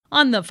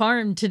On the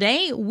farm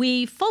today,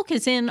 we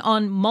focus in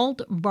on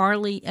malt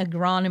barley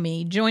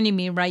agronomy. Joining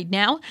me right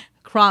now,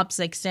 Crops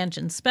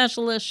Extension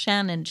Specialist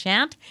Shannon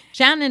Chant.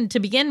 Shannon, to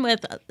begin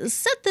with,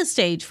 set the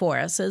stage for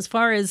us as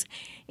far as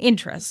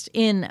interest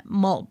in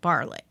malt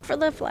barley. For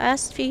the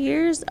last few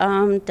years,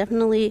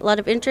 definitely a lot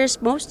of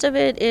interest. Most of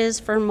it is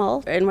for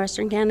malt in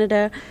Western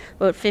Canada,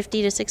 about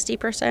 50 to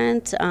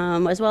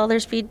 60%. As well,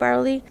 there's feed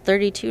barley,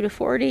 32 to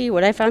 40.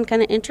 What I found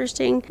kind of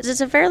interesting is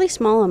it's a fairly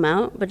small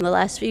amount, but in the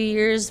last few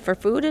years for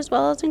food as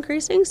well is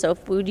increasing. So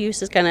food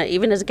use is kind of,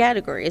 even as a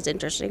category, is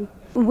interesting.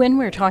 When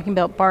we're talking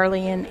about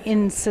barley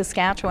in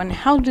Saskatchewan,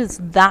 how does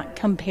that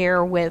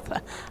compare with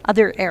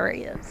other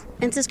areas?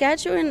 In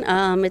Saskatchewan,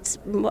 it's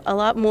a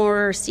lot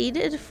more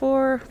seeded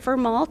for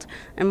malt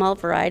and malt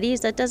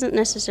varieties. That doesn't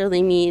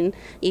necessarily mean,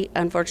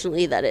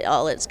 unfortunately, that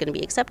it's going to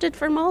be accepted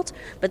for malt,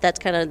 but that's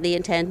kind of the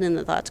intent and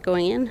the thoughts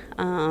going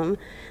in.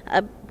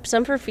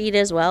 Some for feed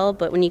as well,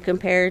 but when you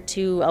compare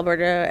to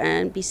Alberta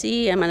and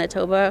BC and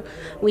Manitoba,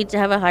 we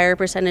have a higher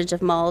percentage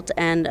of malt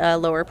and a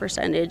lower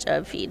percentage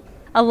of feed.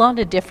 A lot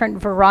of different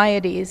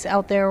varieties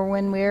out there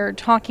when we're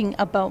talking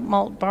about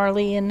malt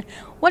barley. And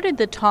what are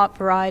the top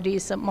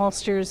varieties that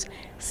maltsters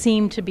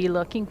seem to be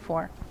looking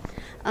for?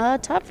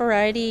 Top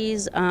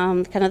varieties,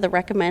 kind of the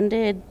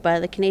recommended by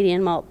the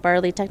Canadian Malt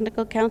Barley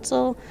Technical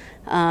Council.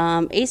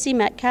 AC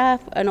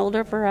Metcalf, an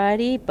older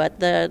variety, but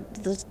the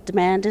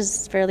demand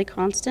is fairly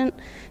constant.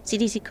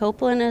 CDC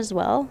Copeland as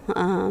well.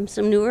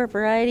 Some newer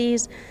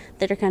varieties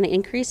that are kind of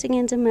increasing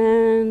in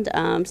demand.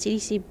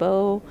 CDC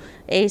Bow,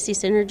 AAC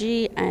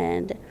Synergy,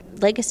 and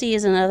Legacy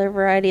is another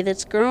variety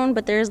that's grown,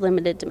 but there's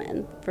limited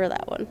demand for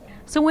that one.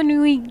 So when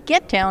we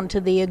get down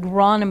to the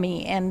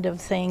agronomy end of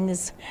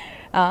things,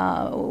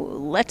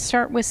 let's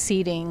start with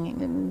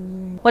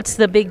seeding. What's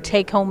the big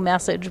take-home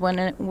message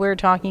when we're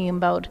talking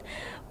about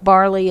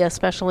barley,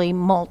 especially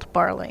malt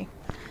barley?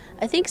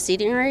 I think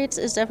seeding rates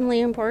is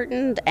definitely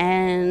important,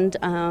 and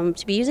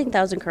to be using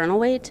 1,000 kernel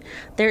weight,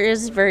 there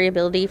is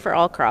variability for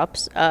all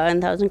crops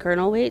in 1,000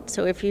 kernel weight.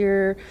 So if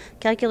you're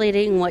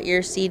calculating what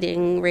your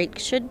seeding rate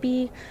should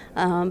be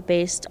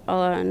based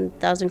on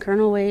 1,000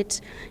 kernel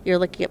weight, you're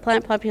looking at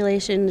plant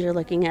populations, you're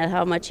looking at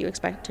how much you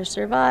expect to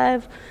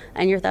survive,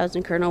 and your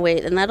 1,000 kernel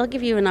weight, and that'll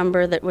give you a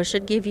number that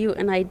should give you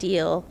an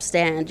ideal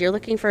stand. You're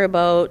looking for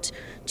about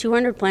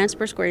 200 plants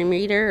per square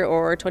meter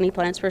or 20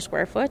 plants per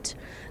square foot.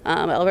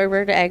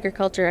 Alberta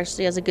Agriculture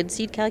actually has a good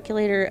seed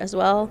calculator as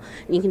well.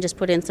 And you can just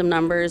put in some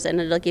numbers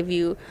and it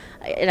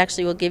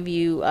actually will give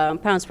you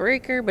pounds per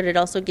acre, but it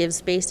also gives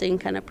spacing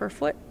kind of per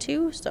foot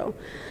too. So,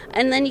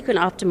 and then you can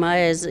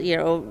optimize,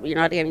 you're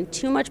not getting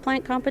too much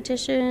plant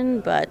competition,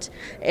 but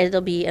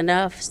it'll be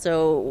enough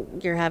so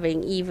you're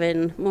having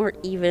more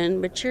even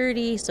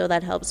maturity. So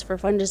that helps for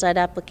fungicide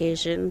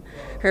application,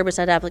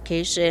 herbicide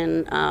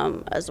application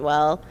as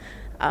well.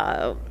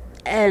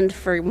 And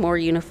for more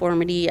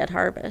uniformity at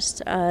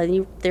harvest.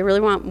 They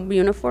really want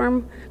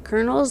uniform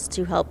kernels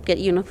to help get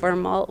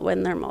uniform malt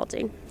when they're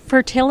malting.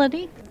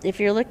 Fertility? If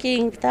you're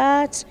looking at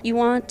that, you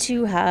want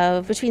to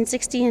have between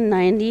 60 and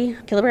 90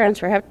 kilograms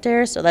per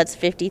hectare, so that's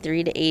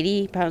 53 to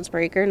 80 pounds per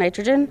acre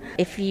nitrogen.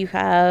 If you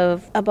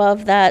have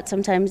above that,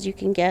 sometimes you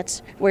can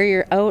get where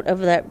you're out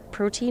of that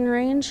protein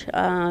range.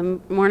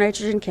 More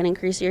nitrogen can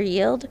increase your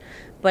yield,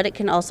 but it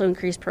can also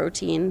increase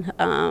protein.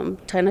 10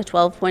 to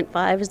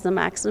 12.5 is the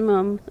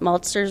maximum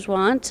maltsters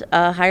want.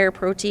 Higher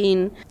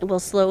protein will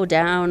slow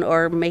down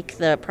or make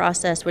the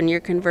process when you're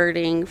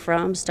converting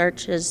from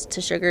starches to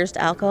sugars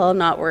to alcohol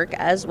not work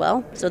as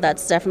well. So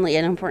that's definitely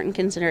an important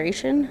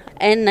consideration.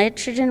 And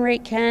nitrogen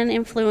rate can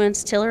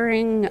influence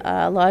tillering,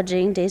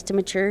 lodging, days to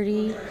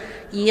maturity,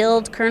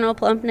 yield, kernel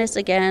plumpness.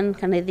 Again,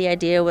 kind of the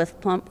idea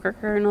with plump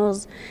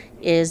kernels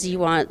is you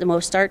want the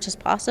most starch as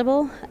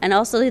possible, and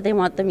also they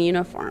want them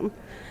uniform.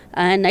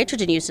 And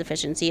nitrogen use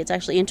efficiency, it's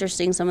actually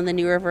interesting, some of the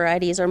newer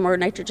varieties are more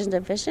nitrogen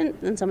deficient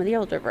than some of the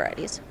older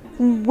varieties.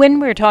 When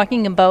we're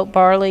talking about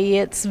barley,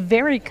 it's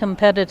very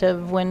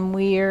competitive when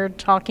we're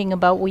talking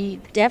about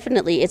wheat.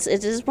 Definitely, it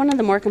is one of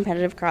the more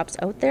competitive crops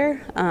out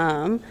there.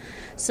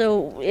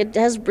 So it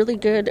has really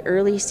good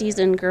early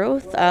season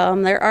growth.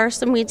 There are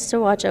some weeds to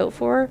watch out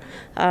for.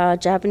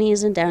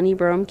 Japanese and downy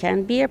brome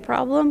can be a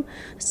problem.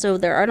 So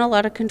there aren't a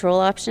lot of control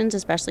options,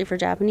 especially for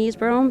Japanese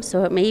brome.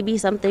 So it may be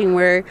something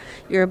where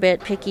you're a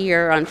bit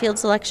pickier on field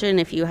selection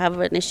if you have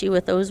an issue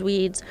with those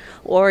weeds,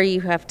 or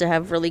you have to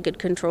have really good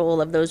control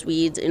of those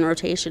weeds in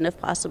rotation if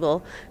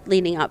possible,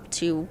 leading up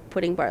to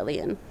putting barley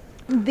in.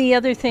 The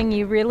other thing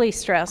you really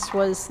stressed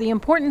was the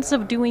importance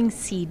of doing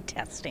seed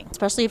testing.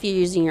 Especially if you're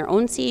using your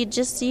own seed,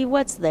 just see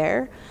what's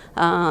there.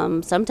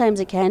 Sometimes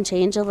it can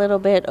change a little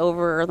bit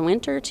over the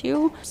winter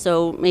too,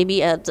 so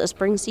maybe a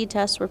spring seed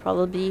test would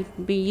probably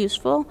be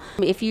useful.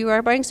 If you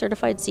are buying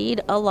certified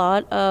seed, a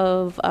lot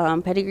of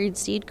pedigreed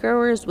seed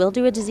growers will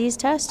do a disease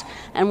test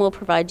and will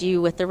provide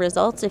you with the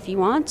results if you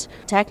want.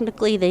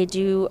 Technically, they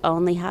do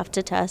only have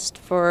to test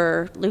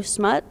for loose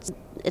smut.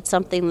 It's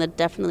something that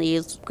definitely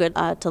is good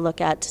to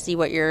look at to see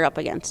what you're up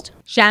against.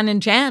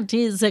 Shannon Chant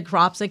is a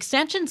crops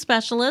extension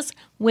specialist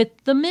with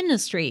the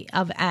Ministry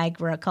of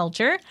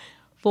Agriculture.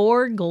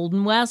 For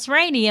Golden West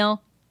Radio,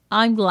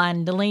 I'm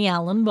Glendalee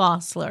Allen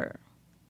Bossler.